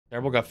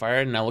Terrible got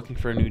fired and now looking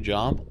for a new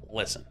job.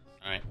 Listen,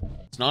 all right.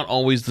 It's not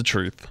always the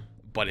truth,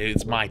 but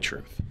it's my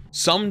truth.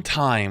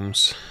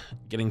 Sometimes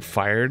getting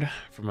fired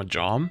from a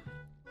job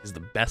is the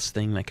best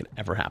thing that could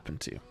ever happen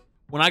to you.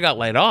 When I got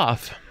laid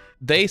off,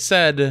 they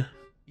said,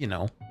 you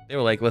know, they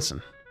were like,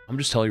 listen, I'm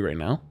just telling you right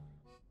now,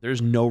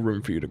 there's no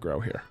room for you to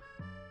grow here.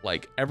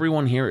 Like,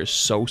 everyone here is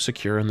so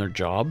secure in their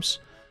jobs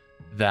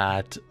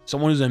that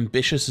someone as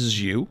ambitious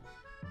as you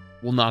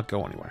will not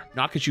go anywhere.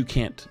 Not because you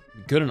can't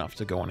be good enough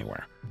to go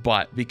anywhere,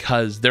 but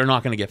because they're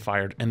not going to get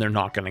fired and they're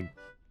not going to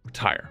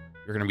retire.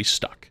 You're going to be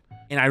stuck.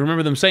 And I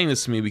remember them saying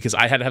this to me because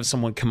I had to have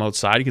someone come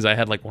outside because I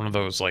had like one of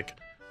those like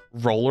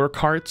roller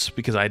carts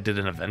because I did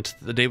an event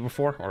the day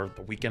before or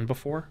the weekend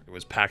before. It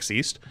was PAX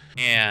East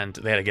and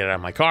they had to get it out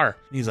of my car.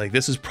 And he's like,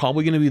 this is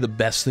probably going to be the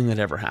best thing that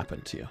ever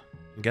happened to you.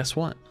 And guess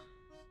what?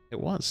 It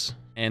was.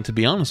 And to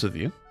be honest with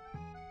you,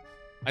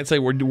 I'd say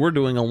we're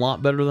doing a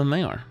lot better than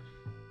they are,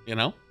 you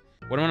know?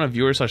 What amount of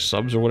viewers /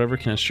 subs or whatever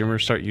can a streamer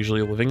start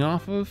usually living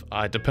off of?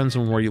 It depends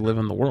on where you live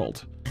in the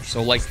world.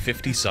 So like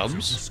 50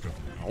 subs?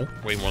 No,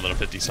 way more than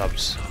 50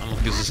 subs. I don't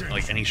think there's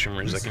like any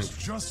streamers that can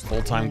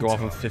full-time go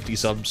off of 50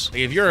 subs.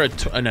 Like if you're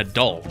an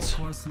adult,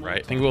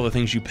 right? Think about the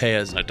things you pay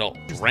as an adult.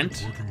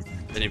 Rent.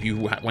 Then if you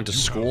went to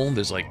school,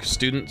 there's like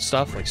student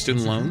stuff, like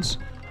student loans.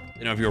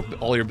 You know,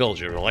 if all your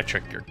bills, your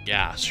electric, your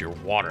gas, your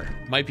water,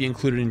 might be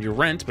included in your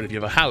rent, but if you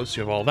have a house,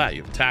 you have all that,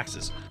 you have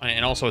taxes.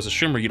 And also as a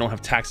streamer, you don't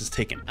have taxes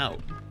taken out.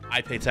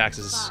 I pay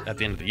taxes at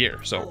the end of the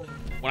year. So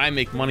when I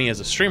make money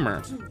as a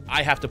streamer,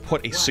 I have to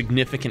put a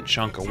significant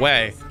chunk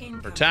away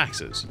for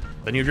taxes.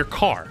 Then you have your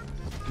car,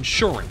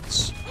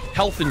 insurance,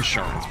 health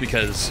insurance,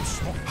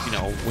 because, you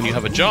know, when you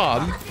have a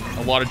job,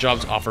 a lot of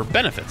jobs offer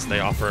benefits.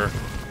 They offer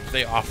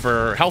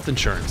health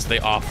insurance. They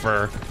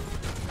offer,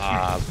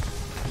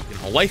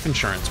 life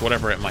insurance,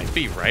 whatever it might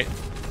be, right?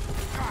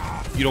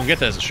 You don't get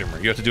that as a streamer.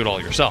 You have to do it all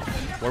yourself.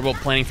 What about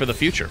planning for the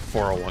future?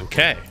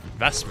 401k,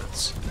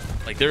 investments.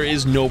 Like, there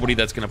is nobody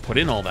that's going to put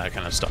in all that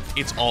kind of stuff.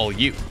 It's all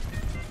you.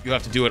 You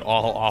have to do it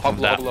all off of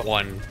that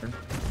one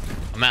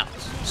amount.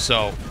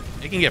 So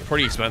it can get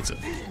pretty expensive.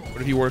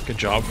 What if you work a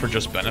job for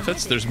just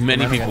benefits? There's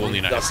many people in the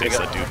United States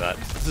that do that.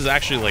 This is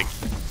actually like,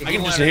 I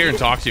can just sit here and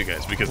talk to you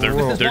guys because they're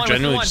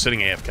generally just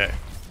sitting AFK.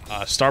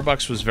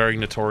 Starbucks was very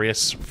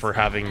notorious for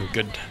having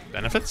good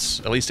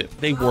benefits. At least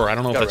they were. I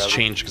don't know if that's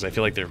changed because I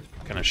feel like they're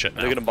kind of shit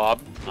now. They're gonna bob.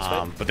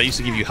 But they used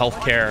to give you health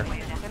care.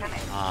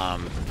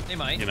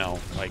 You know,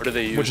 like,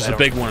 which is a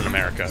big one in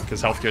America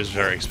because healthcare is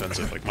very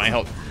expensive. Like my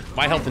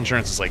health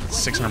insurance is like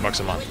 $600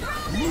 a month.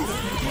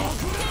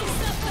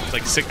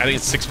 It's like I think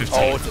it's $615.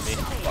 Oh, to me.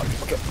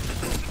 Okay.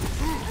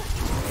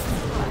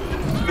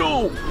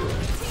 No.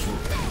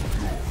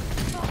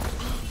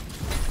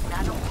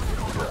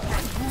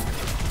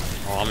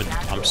 Oh,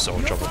 I'm so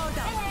in trouble.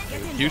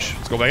 Huge.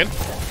 Let's go back in.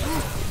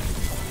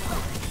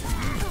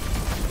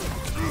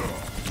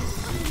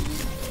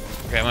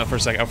 Okay, I'm out for a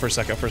sec. I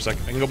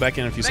can go back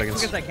in a few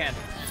seconds. As I can.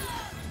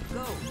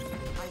 Oh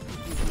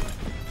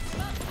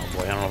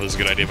boy, I don't know if this is a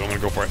good idea, but I'm gonna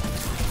go for it.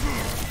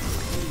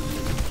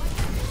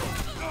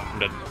 I'm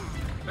dead.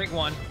 Break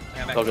one.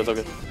 It's all good, it's all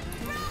good.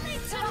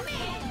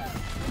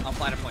 I'll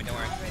fly to point, don't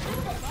worry.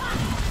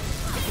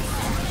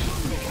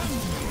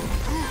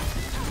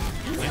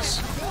 Nice.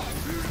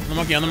 On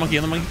the monkey.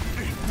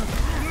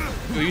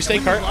 Will you stay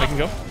cart? I can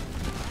go.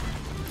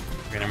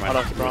 Okay, never mind.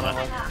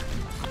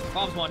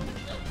 Bob's one.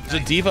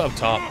 There's a diva up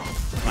top.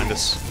 Behind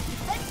us.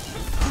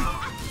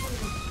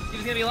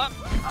 He's gonna be up.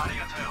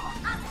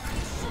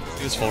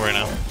 Diva's full right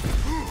now.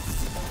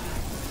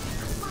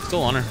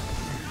 Still on her.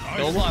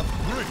 Still up.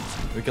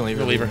 We can leave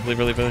her. Leave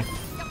her.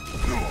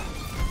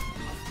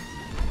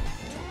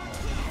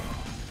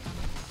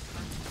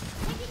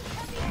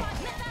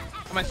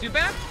 Am I suit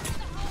back?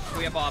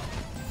 We have Bob.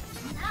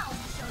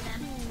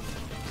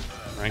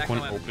 Rank 1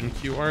 open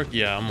queue arc?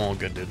 Yeah, I'm all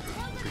good, dude.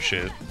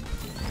 Appreciate it.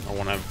 I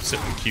want to sit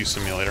in queue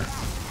simulator.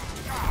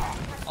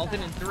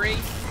 Ulted in 3.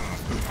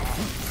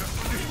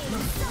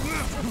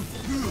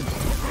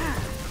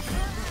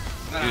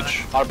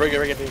 Huge. I'll bring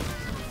it, dude.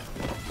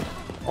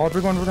 Oh,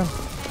 bring one.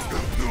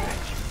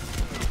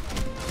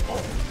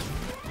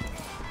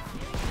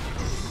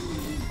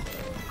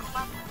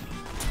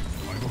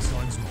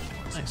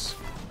 Nice.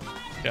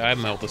 Yeah, I have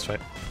my ult this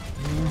fight.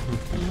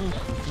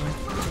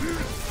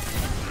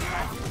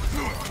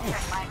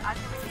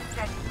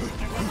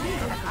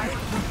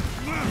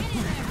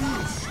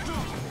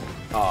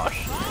 Oh,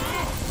 shit.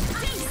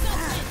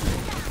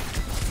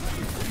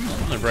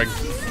 I'm gonna brag.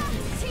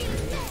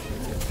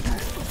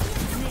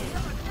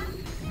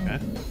 Okay.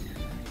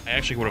 I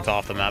actually would have fell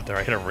off the map there.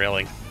 I hit a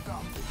railing.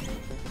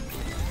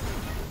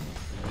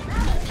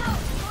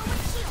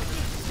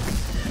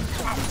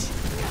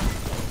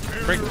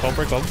 Break bomb.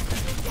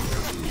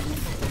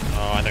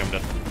 Oh, I think I'm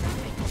dead.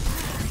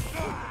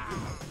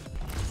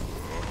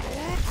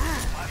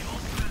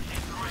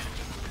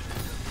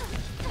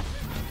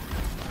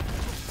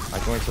 I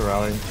can wait to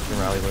rally. You can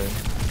rally later.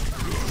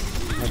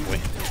 Oh boy.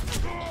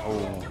 Oh.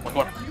 I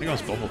think I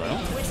was bubbled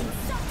out.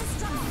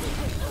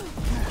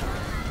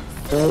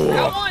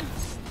 Got one!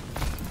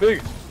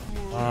 Big.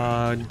 Do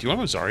you want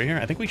to Zarya here?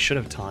 I think we should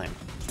have time.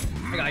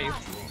 I got you.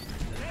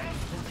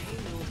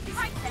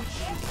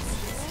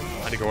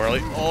 I had to go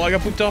early. Oh, I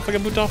got booped off.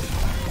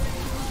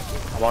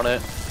 I'm on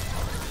it.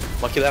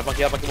 Monkey left,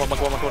 monkey out, monkey one,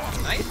 monkey one, monkey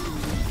one. Nice.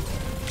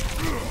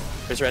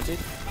 Tracer anti.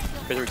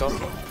 Tracer recall. Do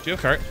you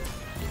have cart?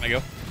 I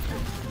go.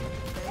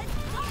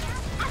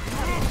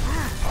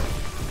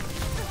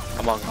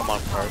 I'm on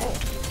card.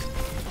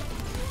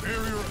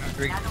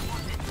 Three.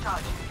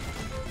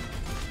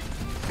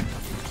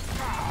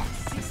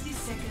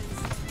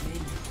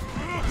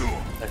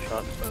 Nice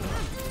shot.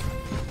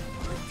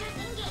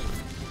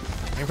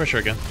 Aim pressure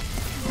again.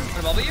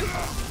 Wanna bubble you?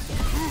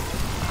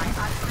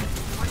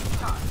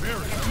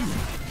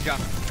 Good job.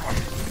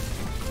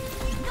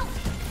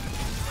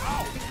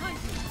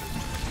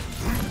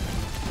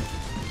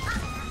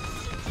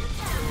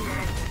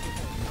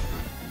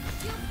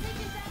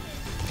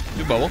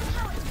 Do bubble.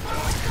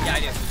 Yeah, I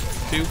do.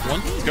 2,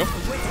 1, let's go.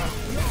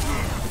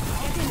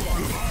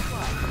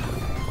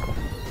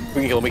 We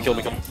can kill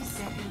him.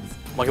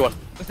 Monkey one.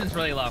 Winston's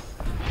really low.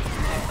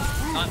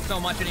 Not so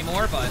much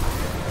anymore, but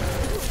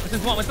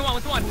Winston's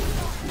one.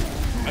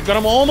 I've got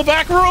them all in the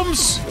back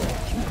rooms.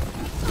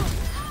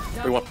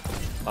 3-1.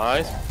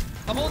 Nice.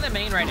 I'm holding that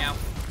main right now.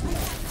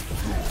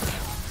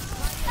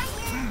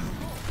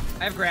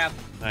 I have grab.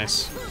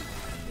 Nice.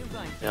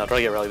 Yeah, I'll try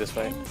to get rally this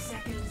way.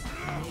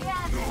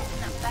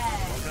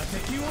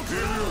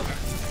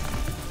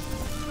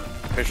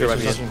 Tracer might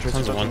be in.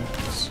 Tons of one.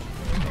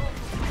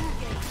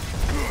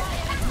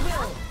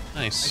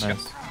 Nice.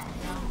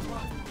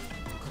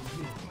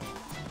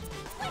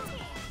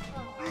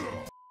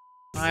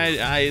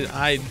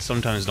 I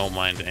sometimes don't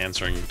mind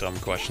answering dumb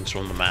questions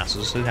from the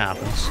masses. It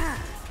happens.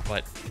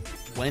 But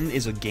when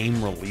is a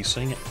game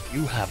releasing?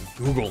 You have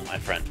Google, my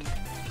friend.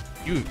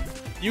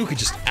 You could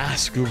just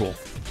ask Google,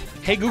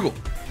 hey Google,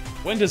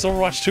 when does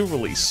Overwatch 2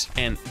 release?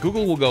 And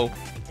Google will go,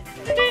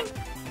 "Ding.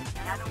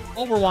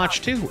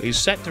 Overwatch 2 is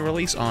set to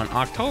release on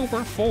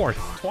October 4th,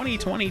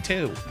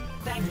 2022.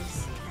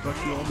 But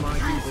you're my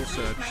Google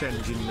search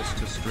engine,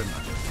 Mr.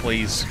 Strimmer.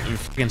 Please, you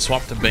fucking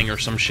swap to Bing or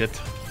some shit.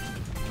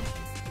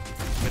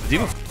 Wait, the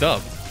D.Va fucked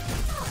up.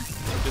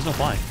 There's no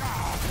fly.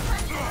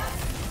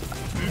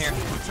 Here.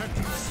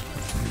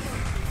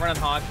 Run on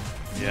hog.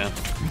 Yeah.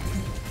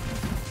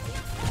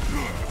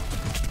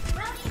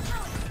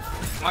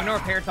 I'm gonna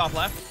repair top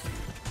left.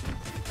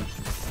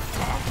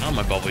 Not on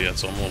my bubble yet,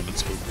 so I'm a little bit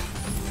spooked.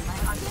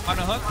 On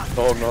a hook.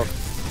 No.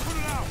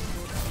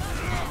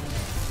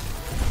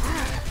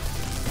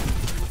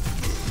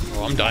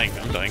 Oh, I'm dying.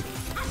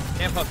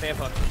 They have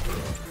hook.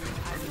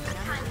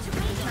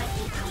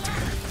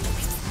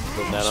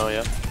 Good nano,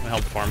 yeah. I'm gonna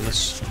help farm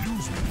this.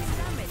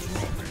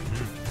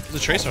 There's a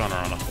Tracer on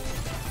Arana.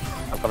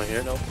 I'm coming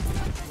here, no.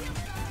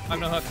 I'm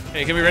no hook.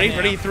 Hey, can we ready?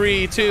 Ready?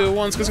 3, 2,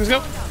 1, let's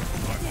go.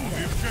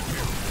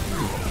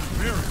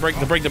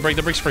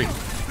 The break's free.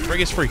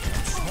 Break is free.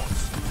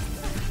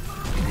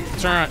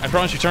 Turn around. I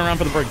promise you, turn around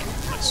for the break.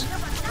 Nice.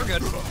 We're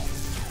good.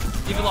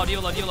 D.Va low.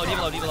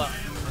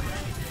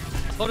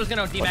 Loader's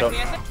gonna deback the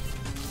asset.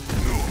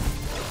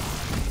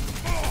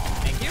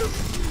 Thank you.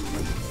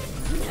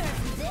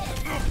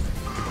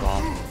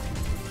 Bomb.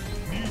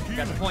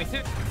 Got the point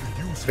too.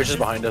 Tracer's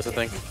behind us, I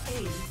think.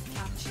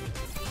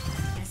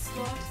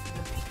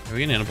 Are we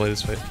gonna nano play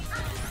this fight?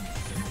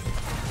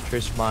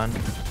 Tracer blind.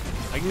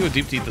 I can go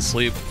deep to eat the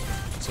sleep.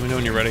 So let me know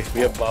when you're ready.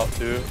 We have Bob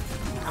too.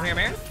 I'm here,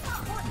 man.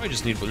 I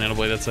just need nano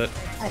blade. That's it.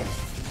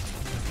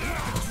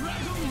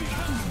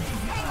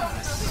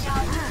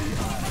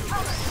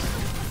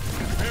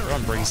 We're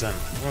on brings in.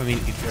 What do I mean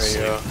eat the There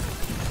sleep? you go.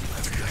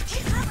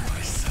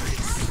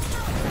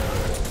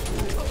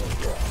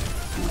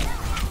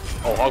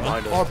 Oh, hog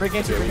behind us. Oh, break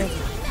into.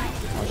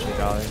 Oh, she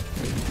got it.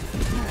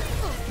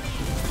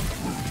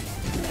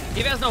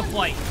 D.Va has no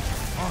flight.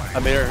 I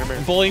made her.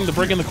 I'm bullying the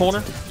brick in the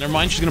corner. Never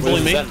mind, she's gonna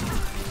bully me.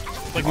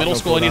 Like middle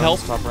school, I need help.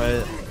 Top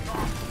right.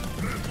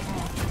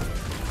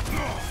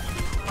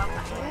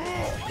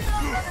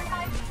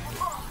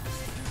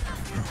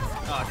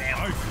 Oh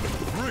damn.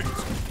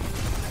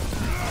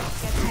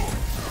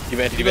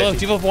 D.Va left,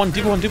 D.Va 1.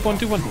 D.Va's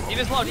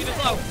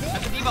low.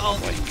 That's a D.Va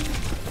ult.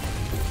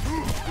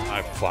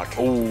 Ah, fuck.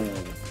 Oh.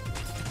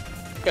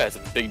 This guy has a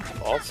big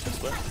ult this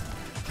way.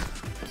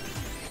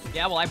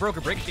 Yeah, well I broke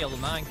a brick shield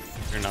with mine.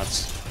 You're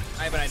nuts.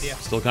 I have an idea.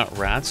 Still got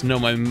rats? No,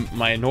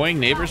 my annoying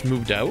neighbors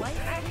moved out,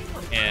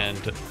 and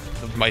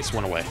the mice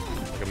went away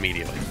like,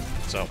 immediately.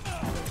 So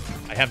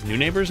I have new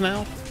neighbors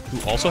now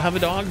who also have a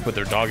dog, but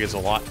their dog is a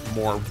lot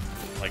more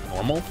like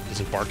normal.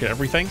 Doesn't bark at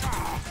everything.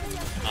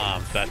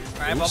 That.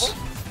 Alright, moves.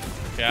 bubble.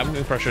 Okay, I'm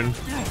gonna pressure in.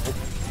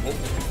 Oh,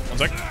 1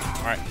 sec.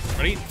 All right,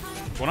 ready?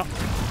 Going up.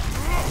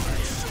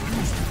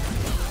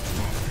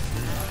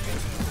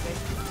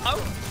 Oh.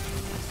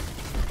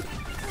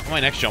 On my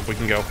next jump, we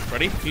can go.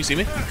 Ready? Can you see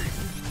me?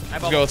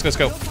 Let's Let's go. Let's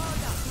go.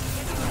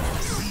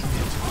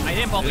 I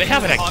didn't bubble. Do they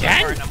have it Hog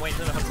again? part, and I'm waiting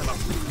for the hook to come up.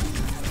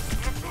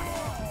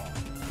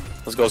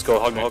 Let's go.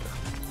 Hog the hook.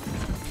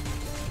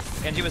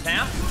 Genji was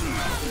half.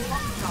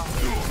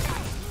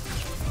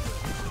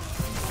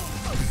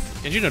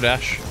 Did you know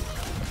dash?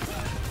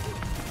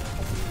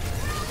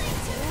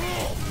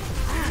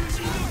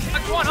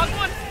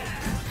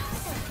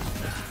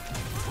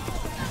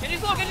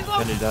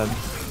 Benny dead.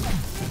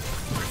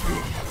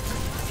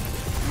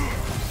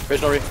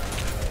 Rage no re.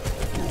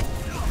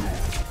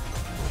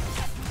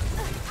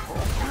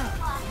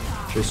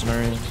 Tracer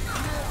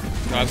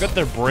Nori. I've got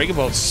their break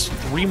about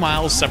 3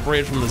 miles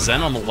separated from the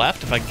Zen on the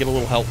left if I can get a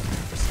little help.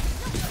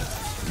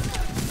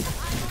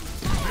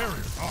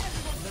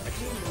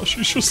 Oh,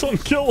 she's just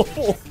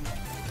unkillable.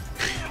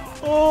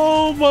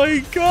 Oh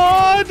my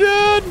god,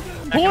 dude!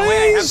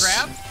 Please! I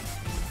have grab.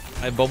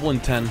 I have bubble in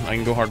 10. I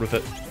can go hard with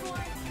it.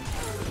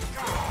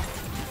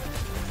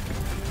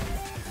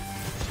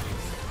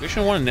 You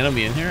should want a nano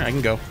me in here. I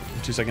can go.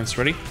 2 seconds.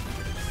 Ready?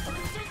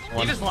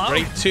 One. Just low.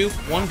 Ready? 2,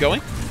 1.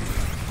 Going.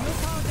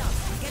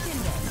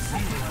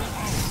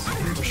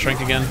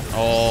 Strength again.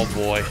 Oh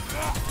boy.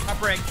 Top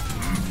break. I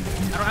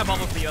don't have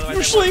bubble for you, otherwise.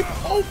 You're asleep.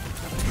 Oh.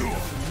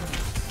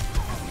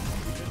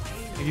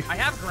 I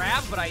have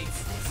grab, but I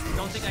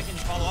don't think I can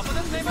follow up with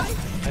this, maybe?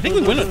 I think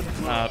we win it.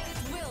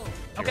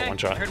 Okay. One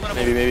shot. I heard one of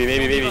Maybe, them.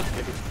 maybe.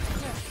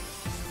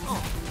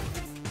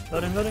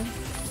 Loading.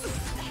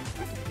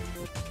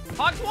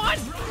 Hogs one!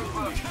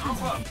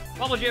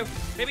 Bubbled you.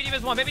 Baby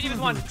Diva's one. Baby Diva's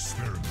one.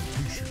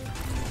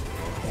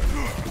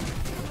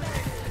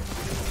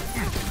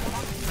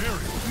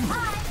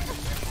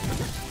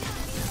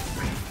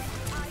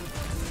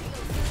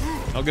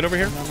 I'll get over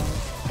here.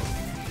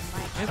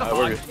 There's a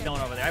we're hog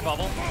chilling over there. I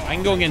bubble. I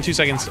can go again. 2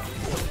 seconds.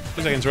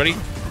 2 seconds. Ready?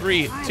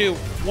 3, 2,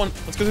 1.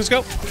 Let's go. Let's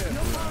go.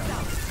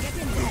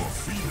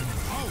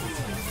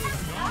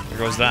 There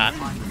goes that.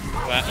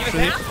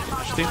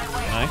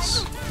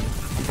 Nice.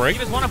 Break.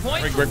 Diva's one a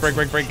point. Break.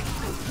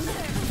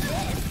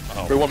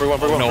 Oh. Break one.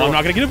 No, I'm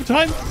not gonna get up in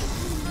time.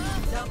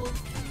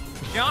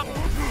 Jump.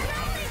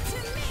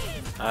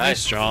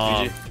 Nice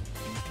job.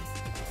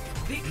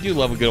 GG. I do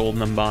love a good old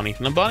Numbani.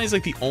 Numbani is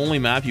like the only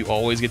map you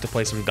always get to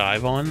play some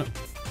dive on,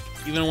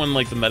 even when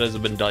like the metas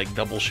have been like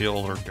double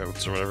shield or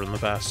goats or whatever in the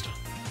past.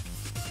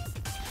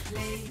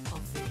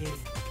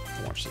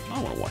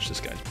 I want to watch this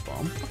guy's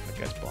bomb. Fuck that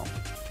guy's bomb.